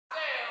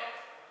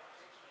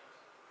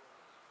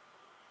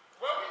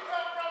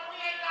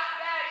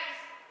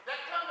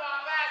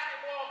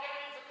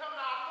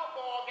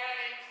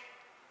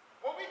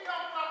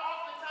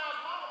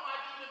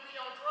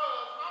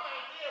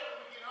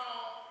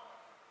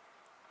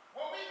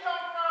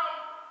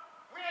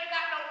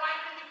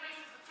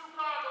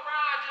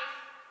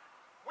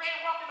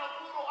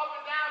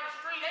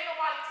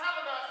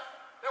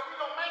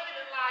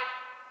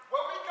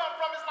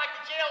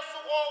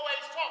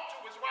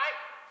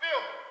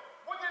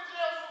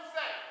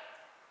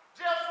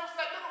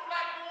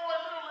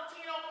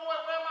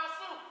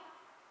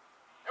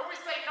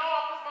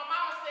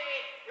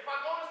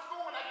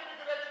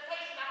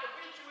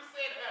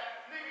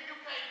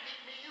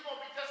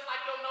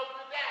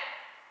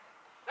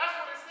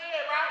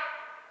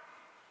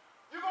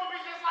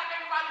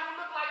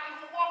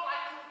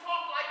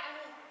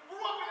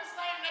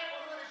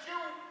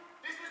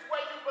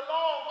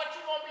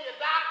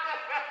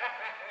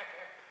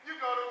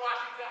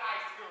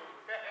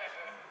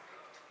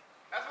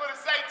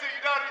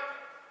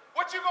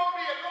What you gonna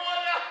be, a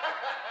lawyer?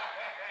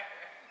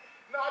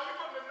 No, you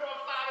from the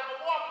north side of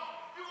Milwaukee.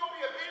 You gonna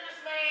be a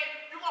businessman.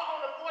 You gonna own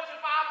a Fortune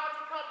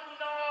 500 company.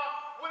 No,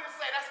 what it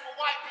say? That's for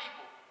white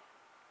people.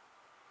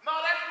 No,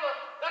 that's for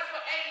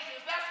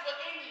Asians. That's for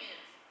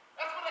Indians.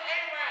 That's for the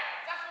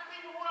Arabs. That's for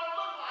people who don't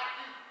look like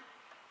you.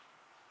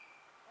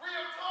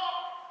 Real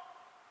talk.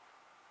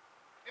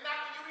 And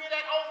after you hear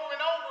that over and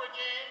over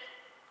again,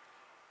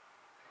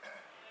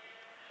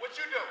 what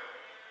you do?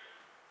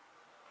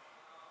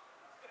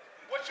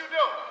 What you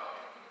do?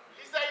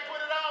 He say he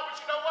put it on, but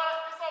you know what?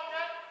 It's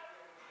okay.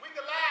 We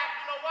can laugh.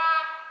 You know why?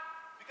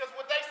 Because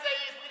what they say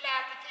is we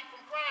laugh to keep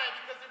from crying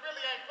because it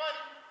really ain't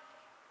funny.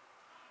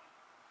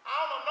 I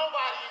don't know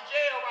nobody in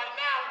jail right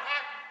now who's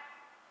happy.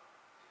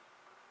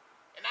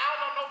 And I don't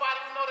know nobody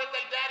who know that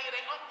they daddy or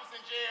their uncle's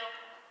in jail.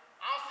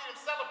 I don't see them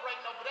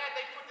celebrating over that.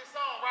 They put this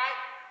on, right?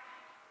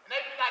 And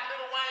they be like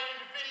Lil Wayne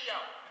in the video.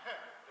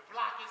 The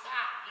block is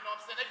hot. You know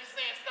what I'm saying? They be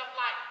saying stuff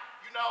like,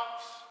 you know,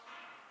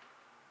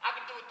 I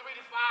can do it 3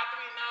 to 5,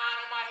 3 to 9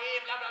 on my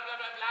head, blah, blah, blah,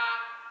 blah, blah.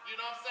 You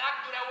know what I'm saying? I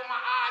can do that with my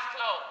eyes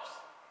closed.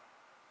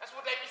 That's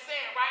what they be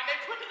saying, right? And they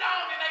put it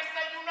on and they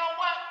say, you know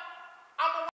what?